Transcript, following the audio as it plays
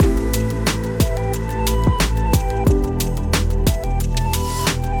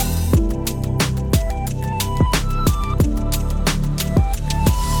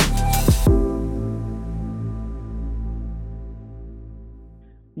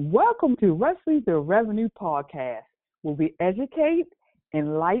Welcome to Wrestling the Revenue podcast, where we educate,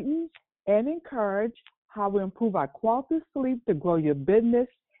 enlighten, and encourage how we improve our quality of sleep to grow your business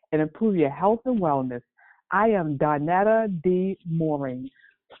and improve your health and wellness. I am Donetta D. Mooring,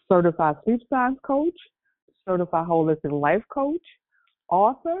 certified sleep science coach, certified holistic life coach,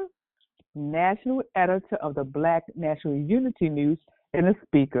 author, national editor of the Black National Unity News, and a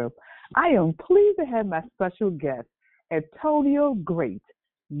speaker. I am pleased to have my special guest, Antonio Great,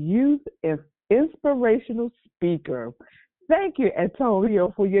 youth and inspirational speaker. Thank you,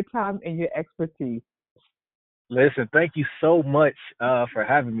 Antonio, for your time and your expertise. Listen, thank you so much for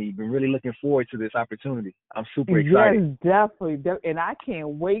having me. Been really looking forward to this opportunity. I'm super Yes, excited. definitely. And I can't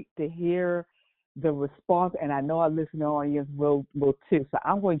wait to hear the response, and I know our listening audience will too. So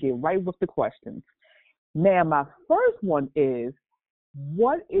I'm going to get right with the questions. Now, my first one is,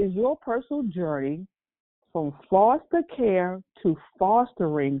 what is your personal journey from foster care to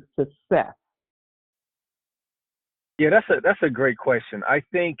fostering success? Yeah, that's a great question. I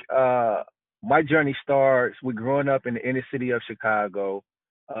think my journey starts with growing up in the inner city of Chicago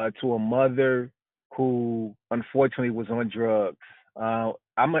to a mother who unfortunately was on drugs.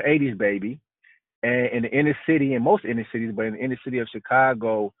 I'm an '80s baby, and in the inner city, in most inner cities, but in the inner city of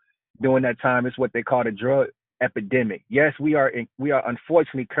Chicago, during that time, it's what they call the drug epidemic. Yes, we are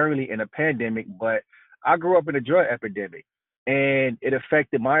unfortunately currently in a pandemic, but I grew up in a drug epidemic, and it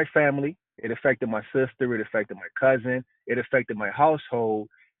affected my family, it affected my sister, it affected my cousin, it affected my household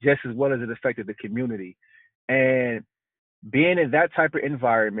just as well as it affected the community. And being in that type of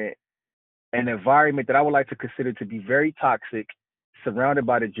environment, an environment that I would like to consider to be very toxic, surrounded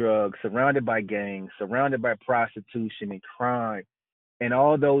by the drugs, surrounded by gangs, surrounded by prostitution and crime, and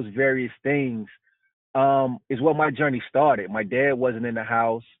all those various things, is what my journey started. My dad wasn't in the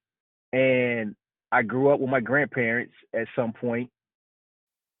house, and I grew up with my grandparents at some point.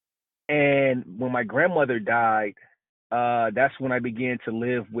 And when my grandmother died, that's when I began to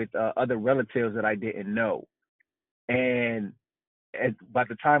live with other relatives that I didn't know. And by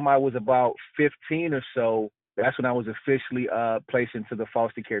the time I was about 15 or so, that's when I was officially placed into the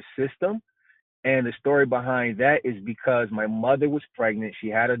foster care system. And the story behind that is because my mother was pregnant, she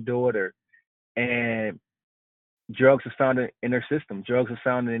had a daughter, and drugs was found in her system. Drugs was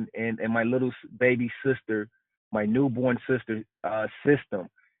found in my little baby sister, my newborn sister system.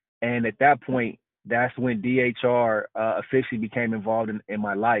 And at that point, that's when DHR officially became involved in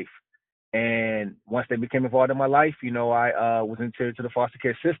my life. And once they became involved in my life, I was entered to the foster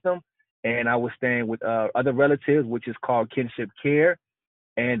care system, and I was staying with other relatives, which is called kinship care,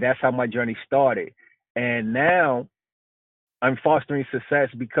 and that's how my journey started. And now I'm fostering success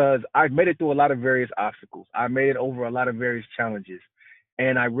because I've made it through a lot of various obstacles. I made it over a lot of various challenges,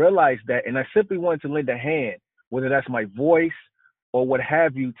 and I realized that, and I simply wanted to lend a hand, whether that's my voice or what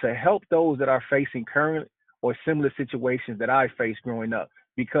have you, to help those that are facing current or similar situations that I faced growing up.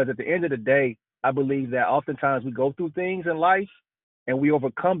 Because at the end of the day, I believe that oftentimes we go through things in life and we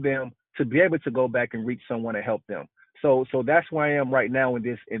overcome them to be able to go back and reach someone and help them. So that's where I am right now in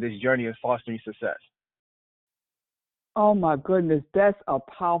this journey of fostering success. Oh my goodness, that's a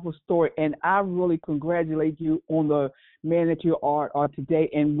powerful story, and I really congratulate you on the man that you are today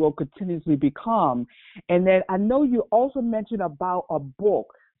and will continuously become. And then I know you also mentioned about a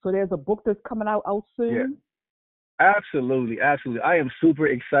book. So there's a book that's coming out Yeah. soon. Absolutely, absolutely. I am super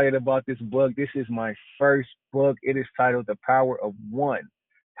excited about this book. This is my first book. It is titled The Power of One: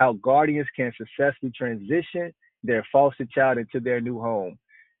 How Guardians Can Successfully Transition Their Foster Child into Their New Home.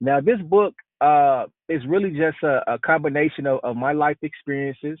 Now, this book is really just a combination of my life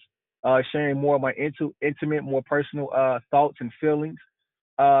experiences, sharing more of my intimate, more personal thoughts and feelings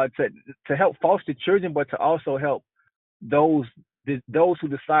to help foster children, but to also help those those who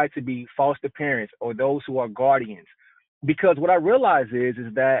decide to be foster parents or those who are guardians. Because what I realize is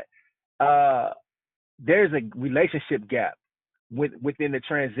that uh, there's a relationship gap within the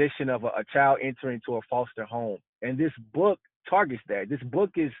transition of a child entering to a foster home, and this book targets that.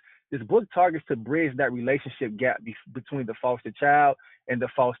 This book targets to bridge that relationship gap between the foster child and the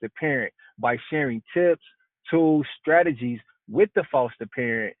foster parent by sharing tips, tools, strategies with the foster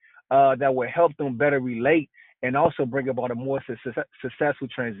parent that will help them better relate and also bring about a more successful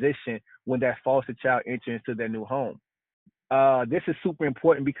transition when that foster child enters into their new home. This is super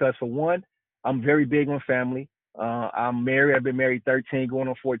important because, for one, I'm very big on family. I'm married. I've been married 13, going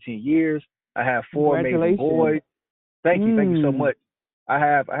on 14 years. I have four amazing Congratulations. boys. Thank you so Mm. much. I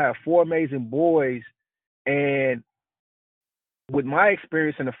have four amazing boys, and with my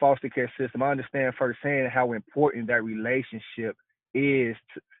experience in the foster care system, I understand firsthand how important that relationship is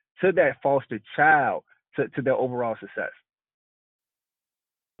to that foster child to their overall success.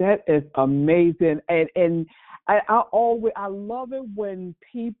 That is amazing, and I love it when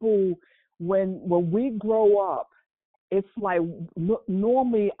people when we grow up, it's like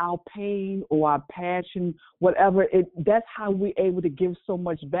normally our pain or our passion, whatever it, that's how we able to give so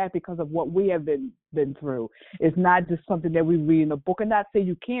much back because of what we have been through. It's not just something that we read in a book. And not say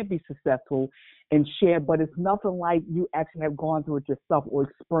you can't be successful and share, but it's nothing like you actually have gone through it yourself or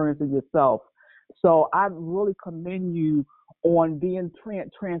experienced it yourself. So I really commend you on being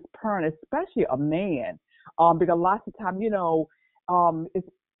transparent, especially a man, because lots of time, it's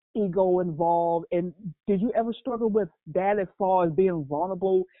ego involved. And did you ever struggle with that as far as being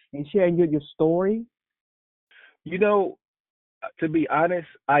vulnerable and sharing your story? You know, to be honest,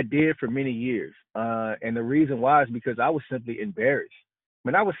 I did for many years. And the reason why is because I was simply embarrassed.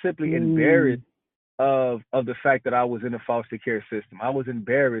 When I was simply Mm, embarrassed of the fact that I was in the foster care system. I was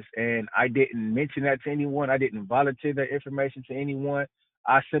embarrassed and I didn't mention that to anyone. I didn't volunteer that information to anyone.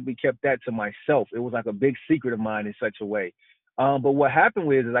 I simply kept that to myself. It was like a big secret of mine in such a way. But what happened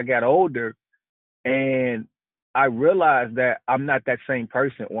was, as I got older and I realized that I'm not that same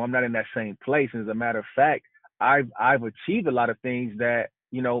person or I'm not in that same place. And as a matter of fact, I've achieved a lot of things that,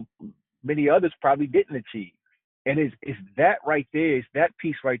 many others probably didn't achieve. And it's that right there, it's that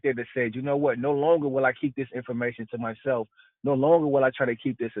piece right there that said, you know what, no longer will I keep this information to myself. No longer will I try to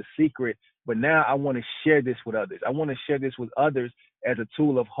keep this a secret, but now I want to share this with others. I want to share this with others as a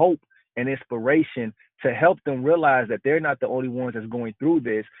tool of hope and inspiration to help them realize that they're not the only ones that's going through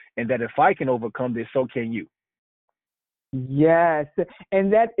this, and that if I can overcome this, so can you. yes,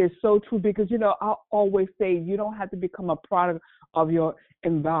 and that is so true because I always say you don't have to become a product of your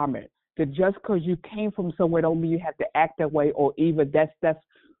environment. That just because you came from somewhere don't mean you have to act that way, or even that's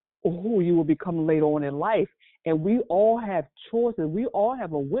who you will become later on in life. And we all have choices. We all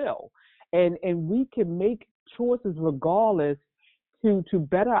have a will, and we can make choices regardless to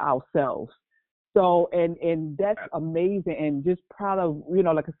better ourselves. So and that's amazing, and just proud of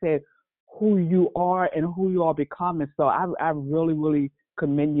like I said, who you are and who you are becoming. So I really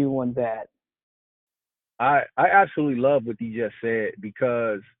commend you on that. I absolutely love what you just said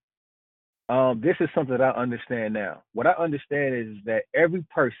because this is something that I understand now. What I understand is that every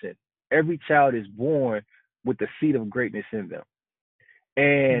person, every child is born with the seed of greatness in them.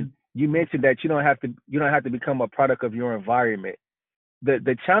 And you mentioned that you don't have to become a product of your environment.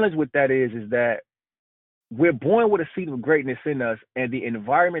 The challenge with that is that we're born with a seed of greatness in us, and the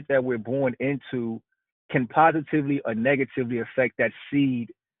environment that we're born into can positively or negatively affect that seed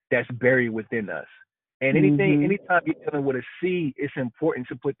that's buried within us. And Mhm. anytime you're dealing with a seed, it's important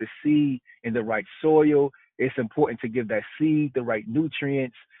to put the seed in the right soil. It's important to give that seed the right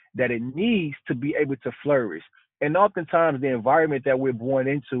nutrients that it needs to be able to flourish. And oftentimes, the environment that we're born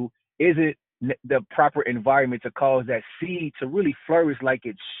into isn't the proper environment to cause that seed to really flourish like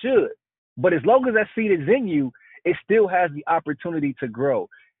it should. But as long as that seed is in you, it still has the opportunity to grow.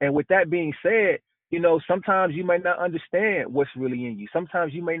 And with that being said, sometimes you may not understand what's really in you.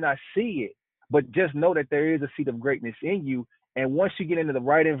 Sometimes you may not see it, but just know that there is a seed of greatness in you. And once you get into the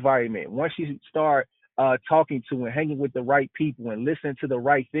right environment, once you start talking to and hanging with the right people and listening to the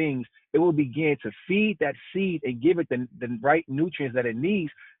right things, it will begin to feed that seed and give it the right nutrients that it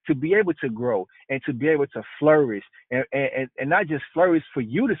needs to be able to grow and to be able to flourish and not just flourish for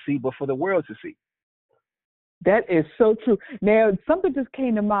you to see, but for the world to see. That is so true. Now, something just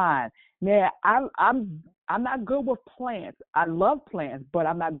came to mind. Now, I'm not good with plants. I love plants, but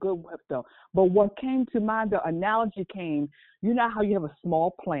I'm not good with them. But what came to mind, the analogy came. You know how you have a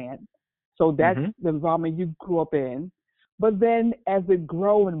small plant, so that's Hmm. the environment you grew up in. But then, as it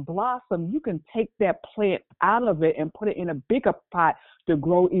grow and blossom, you can take that plant out of it and put it in a bigger pot to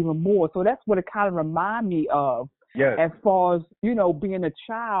grow even more. So that's what it kind of remind me of, Yes. as far as being a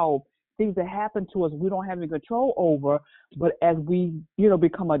child, things that happen to us we don't have any control over. But as we,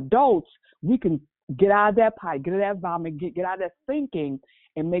 become adults, we can get out of that pipe, get out of that environment, get out of that thinking,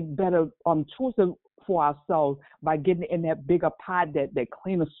 and make better choices for ourselves by getting in that bigger pot, that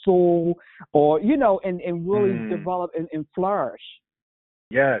cleaner soul, or and really Mm. develop and flourish.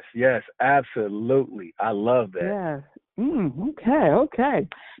 Yes. Yes. Absolutely. I love that. Yes. Okay, okay.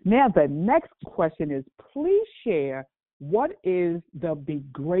 Now the next question is, please share what is the Be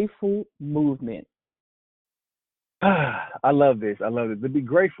Grateful movement. I love this. I love it. The Be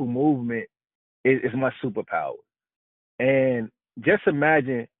Grateful movement is my superpower. And just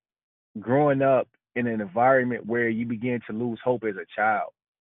imagine growing up in an environment where you begin to lose hope as a child.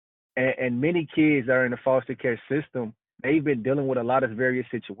 And many kids that are in the foster care system, they've been dealing with a lot of various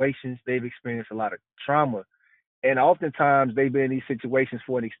situations. They've experienced a lot of trauma. And oftentimes they've been in these situations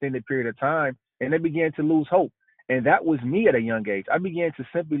for an extended period of time and they begin to lose hope. And that was me at a young age. I began to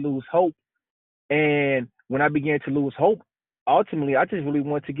simply lose hope. And when I began to lose hope, ultimately I just really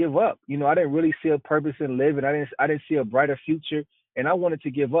wanted to give up. I didn't really see a purpose in living. I didn't see a brighter future, and I wanted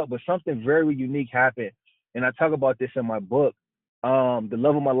to give up. But something very unique happened. And I talk about this in my book. The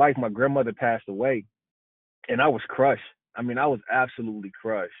love of my life, my grandmother passed away, and I was crushed. I mean, I was absolutely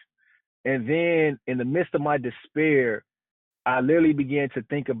crushed. And then in the midst of my despair, I literally began to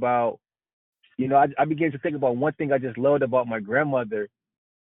think about, I began to think about one thing I just loved about my grandmother.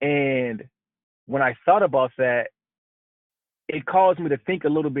 And when I thought about that, it caused me to think a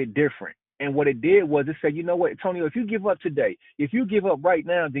little bit different. And what it did was it said, you know what, Antonio, if you give up today, if you give up right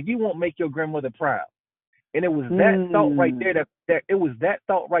now, then you won't make your grandmother proud. And it was that thought right there that it was that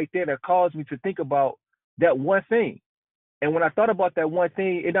thought right there that caused me to think about that one thing. And when I thought about that one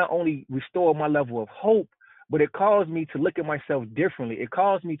thing, it not only restored my level of hope, but it caused me to look at myself differently. It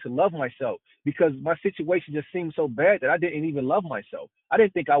caused me to love myself because my situation just seemed so bad that I didn't even love myself. I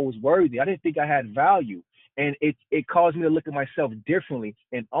didn't think I was worthy. I didn't think I had value. And it caused me to look at myself differently.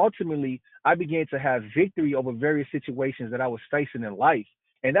 And ultimately, I began to have victory over various situations that I was facing in life.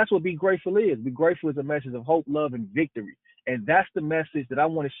 And that's what Be Grateful is. Be Grateful is a message of hope, love, and victory. And that's the message that I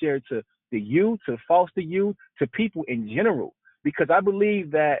want to share to the youth, to foster youth, to people in general. Because I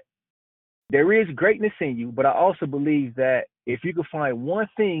believe that there is greatness in you, but I also believe that if you can find one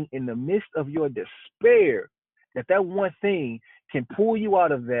thing in the midst of your despair, that one thing can pull you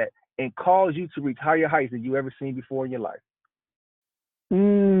out of that and cause you to reach higher heights than you ever seen before in your life.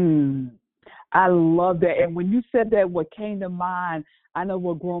 I love that. And when you said that, what came to mind, I know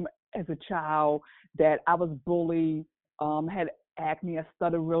we're grown as a child that I was bullied, had acne, I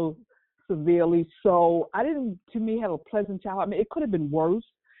stuttered real severely. So I didn't, to me, have a pleasant childhood. I mean, it could have been worse.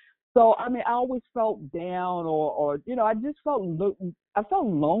 So, I mean, I always felt down or I just felt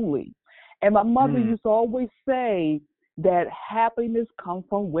lonely. And my mother used to always say that happiness comes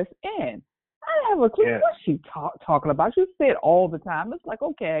from within. I didn't have a clue what she talking about. She said it all the time. It's like,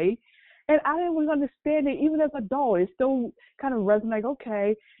 okay. And I didn't really understand it. Even as an adult, it still kind of resonates,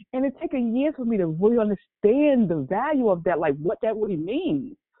 okay. And it's taken years for me to really understand the value of that, like what that really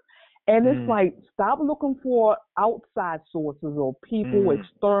means. And it's like, stop looking for outside sources or people,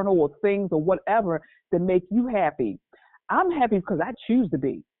 external or things or whatever that make you happy. I'm happy because I choose to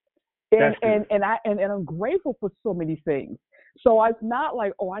be. And I'm grateful for so many things. So it's not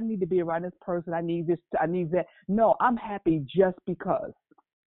like, oh, I need to be around this person. I need this, I need that. No, I'm happy just because.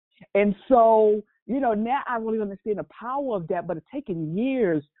 And so, now I really understand the power of that, but it's taken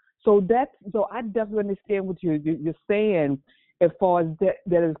years. So I definitely understand what you're saying as far as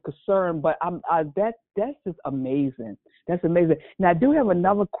that is concerned. But that's just amazing. That's amazing. Now I do have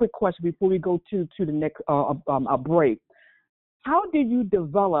another quick question before we go to the next break. How did you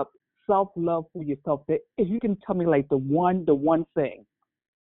develop self-love for yourself? If you can tell me like the one thing.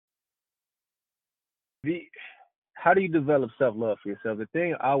 How do you develop self-love for yourself? The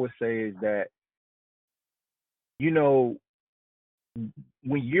thing I would say is that, when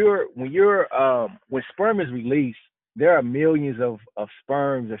sperm is released, there are millions of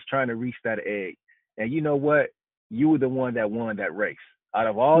sperms that's trying to reach that egg. And you know what? You were the one that won that race. Out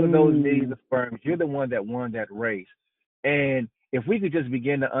of all of those millions of sperms, you're the one that won that race. And if we could just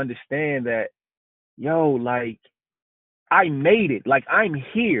begin to understand that, like, I made it, like I'm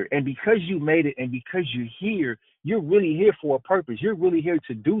here. And because you made it and because you're here, you're really here for a purpose. You're really here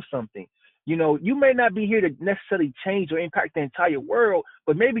to do something. You may not be here to necessarily change or impact the entire world,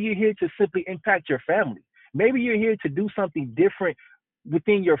 but maybe you're here to simply impact your family. Maybe you're here to do something different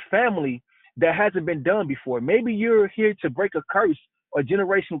within your family that hasn't been done before. Maybe you're here to break a curse or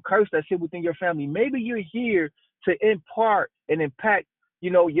generational curse that's here within your family. Maybe you're here to impart and impact,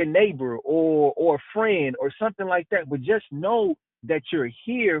 your neighbor or a friend or something like that. But just know that you're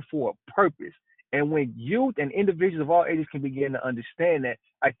here for a purpose. And when youth and individuals of all ages can begin to understand that,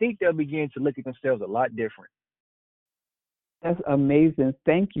 I think they'll begin to look at themselves a lot different. That's amazing.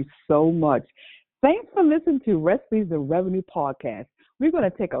 Thank you so much. Thanks for listening to Recipes of Revenue podcast. We're going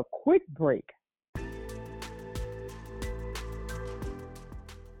to take a quick break.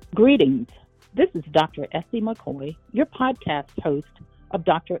 Greetings. This is Dr. Essie McCoy, your podcast host of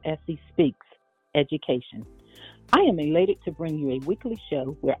Dr. Essie Speaks Education. I am elated to bring you a weekly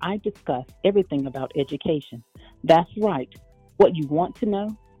show where I discuss everything about education. That's right. What you want to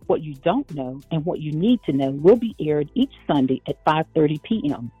know, what you don't know, and what you need to know will be aired each Sunday at 5:30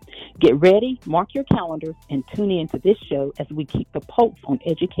 p.m. Get ready, mark your calendars, and tune in to this show as we keep the pulse on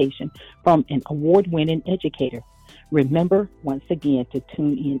education from an award-winning educator. Remember, once again, to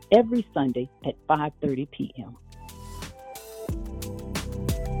tune in every Sunday at 5:30 p.m.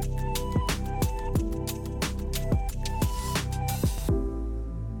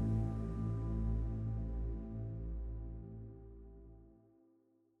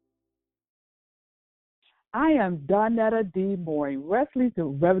 I am Donetta D. Mooring, Wesley's the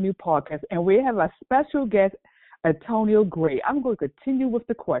Revenue Podcast, and we have a special guest, Antonio Gray. I'm going to continue with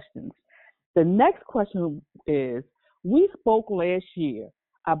the questions. The next question is, we spoke last year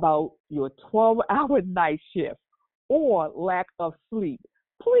about your 12-hour night shift or lack of sleep.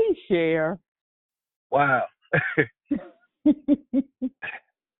 Please share. Wow.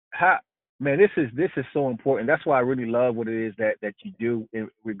 Man, this is so important. That's why I really love what it is that you do in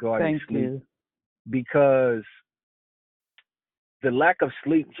regarding Thank sleep. you. Because the lack of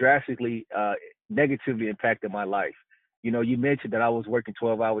sleep drastically negatively impacted my life. You know, you mentioned that I was working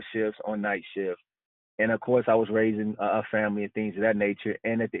 12-hour shifts on night shift. And of course, I was raising a family and things of that nature.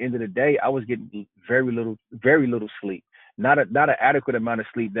 And at the end of the day, I was getting very little sleep, not an adequate amount of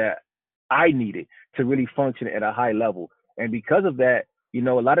sleep that I needed to really function at a high level. And because of that, you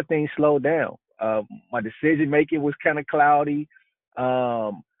know, a lot of things slowed down. My decision making was kind of cloudy.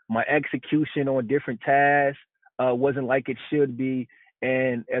 My execution on different tasks wasn't like it should be.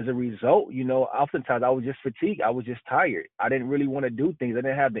 And as a result, you know, oftentimes I was just fatigued. I was just tired. I didn't really want to do things. I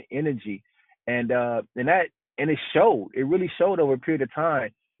didn't have the energy. And it showed. It really showed over a period of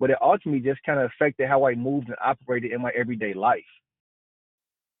time. But it ultimately just kind of affected how I moved and operated in my everyday life.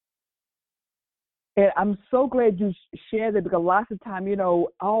 And I'm so glad you shared that, because lots of time, you know,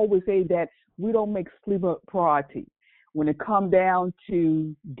 I always say that we don't make sleep a priority. When it comes down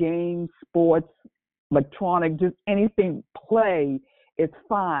to games, sports, electronic, just anything, play, it's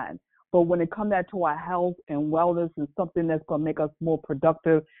fine. But when it comes down to our health and wellness and something that's going to make us more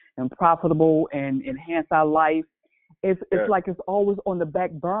productive and profitable and enhance our life, it's like it's always on the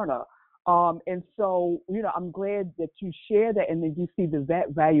back burner. And so, you know, I'm glad that you share that, and then you see the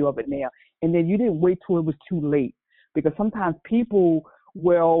value of it now. And then you didn't wait till it was too late, because sometimes people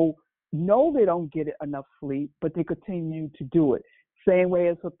will know they don't get enough sleep, but they continue to do it. Same way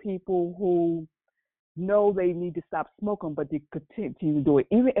as for people who know they need to stop smoking, but they continue to do it.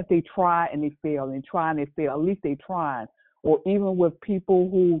 Even if they try and they fail, and try and they fail, at least they try. Or even with people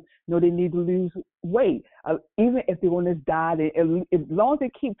who know they need to lose weight, even if they're on this diet, as long as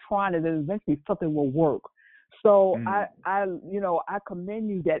they keep trying it, then eventually something will work. So I commend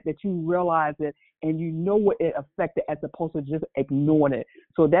you that you realize it and you know what it affected, as opposed to just ignoring it.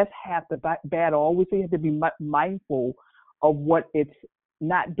 So that's half the battle. I always say you have to be mindful of what it's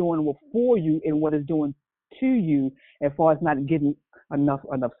not doing for you and what it's doing to you, as far as not getting enough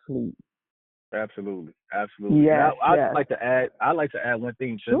sleep. Absolutely. Yes, I'd like to add one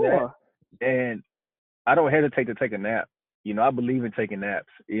thing to that. And I don't hesitate to take a nap. You know, I believe in taking naps.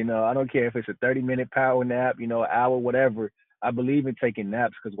 You know, I don't care if it's a 30-minute power nap, you know, an hour, whatever. I believe in taking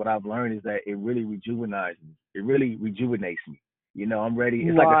naps, because what I've learned is that it really rejuvenates me. It really rejuvenates me. You know, I'm ready.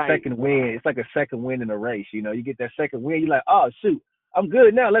 It's like a second win. It's like a second win in a race. You know, you get that second win, you're like, oh, shoot, I'm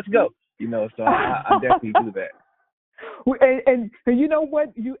good now. Let's go. You know, so I definitely do that. And you know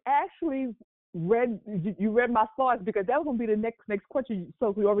what? You actually read my thoughts, because that was going to be the next question.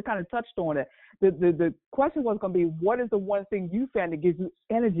 So we already kind of touched on it. The question was going to be, what is the one thing you found that gives you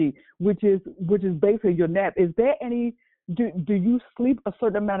energy, which is basically your nap. Is there any? Do you sleep a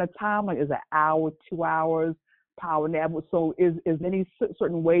certain amount of time? Like, is it an hour, 2 hours, power nap? So is any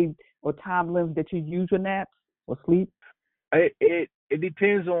certain way or time limit that you use your naps or sleep? It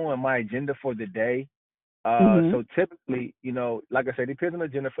depends on my agenda for the day. So typically, you know, like I said, it depends on the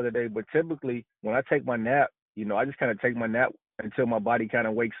agenda for the day. But typically, when I take my nap, you know, I just kind of take my nap until my body kind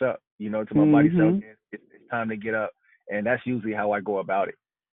of wakes up. You know, until my body says it's time to get up, and that's usually how I go about it.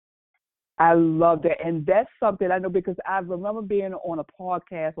 I love that, and that's something I know, because I remember being on a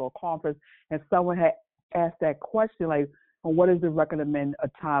podcast or a conference, and someone had asked that question, like, well, what is the recommended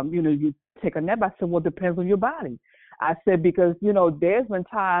time? You know, you take a nap. I said, well, it depends on your body. I said, because, you know, there's been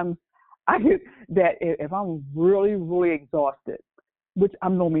times that if I'm really, really exhausted, which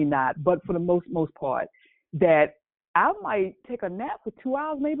I'm normally not, but for the most part, that I might take a nap for 2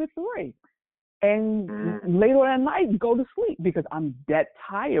 hours, maybe 3, and later that night go to sleep, because I'm that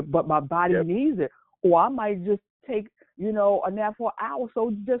tired, but my body needs it. Or I might just take, you know, a nap for an hour. So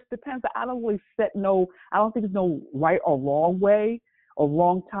it just depends. I don't really I don't think there's no right or wrong way or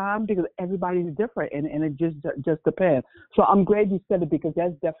wrong time, because everybody's different, and it just depends. So I'm glad you said it, because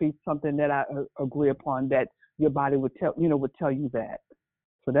that's definitely something that I agree upon, that your body would tell you that.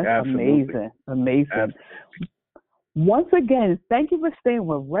 So that's amazing. Absolutely. Once again, thank you for staying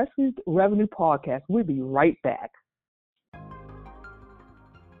with Wesley's Revenue Podcast. We'll be right back.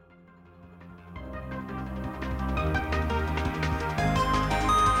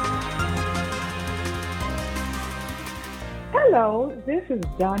 Hello, this is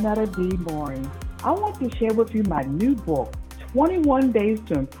Donetta D. Mooring. I want to share with you my new book, 21 Days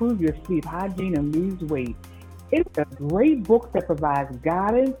to Improve Your Sleep Hygiene and Lose Weight. It's a great book that provides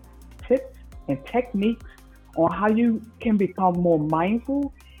guidance, tips, and techniques on how you can become more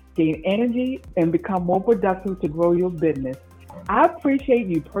mindful, gain energy, and become more productive to grow your business. I appreciate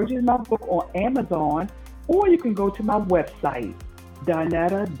you purchasing my book on Amazon, or you can go to my website,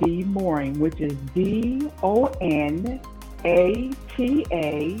 Donetta D. Mooring, which is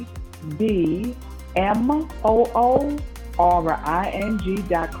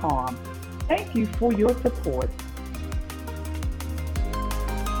DONATADMOORING.com. Thank you for your support.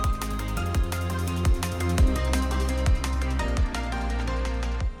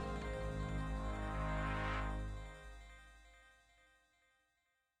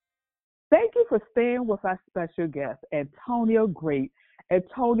 Thank you for staying with our special guest, Antonio Great.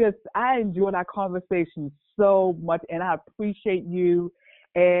 Antonio, I enjoyed our conversation so much, and I appreciate you.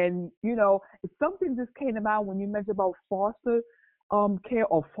 And, something just came to mind when you mentioned about foster care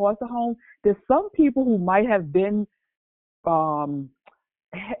or foster home. There's some people who might have been um,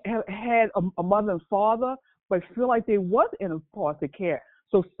 had a mother and father, but feel like they was in a foster care.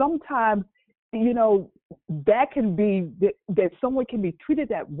 So sometimes, you know, that can be that someone can be treated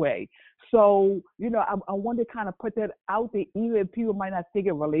that way. So, I want to kind of put that out there, even if people might not think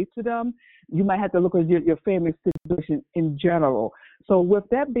it relates to them. You might have to look at your family situation in general. So, with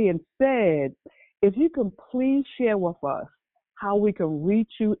that being said, if you can please share with us how we can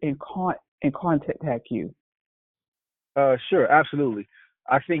reach you and contact you. Sure, absolutely.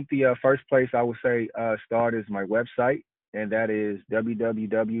 I think the first place I would say start is my website, and that is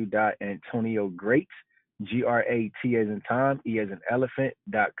www.antoniogreat, Grat as in Tom, E as in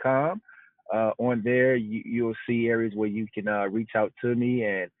elephant.com. On there, you'll see areas where you can reach out to me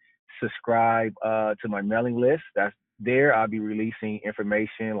and subscribe to my mailing list. That's there. I'll be releasing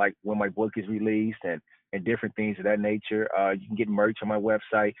information like when my book is released and different things of that nature. You can get merch on my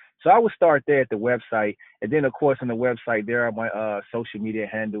website. So I would start there at the website. And then, of course, on the website, there are my social media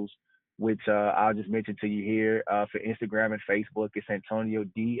handles, which I'll just mention to you here. For Instagram and Facebook, it's Antonio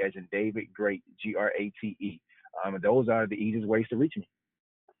D as in David Great, Grate. And those are the easiest ways to reach me.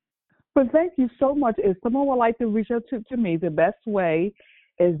 But thank you so much. If someone would like to reach out to me, the best way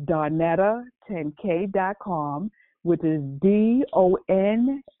is Donata10K.com, which is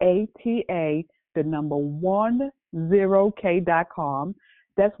DONATA, the number 10K.com.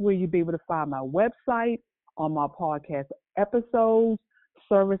 That's where you'll be able to find my website, on my podcast episodes,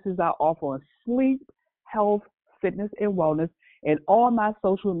 services I offer on sleep, health, fitness, and wellness, and all my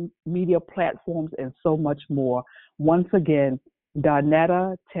social media platforms, and so much more. Once again,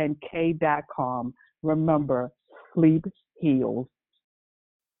 Donata10K.com. Remember, sleep heals.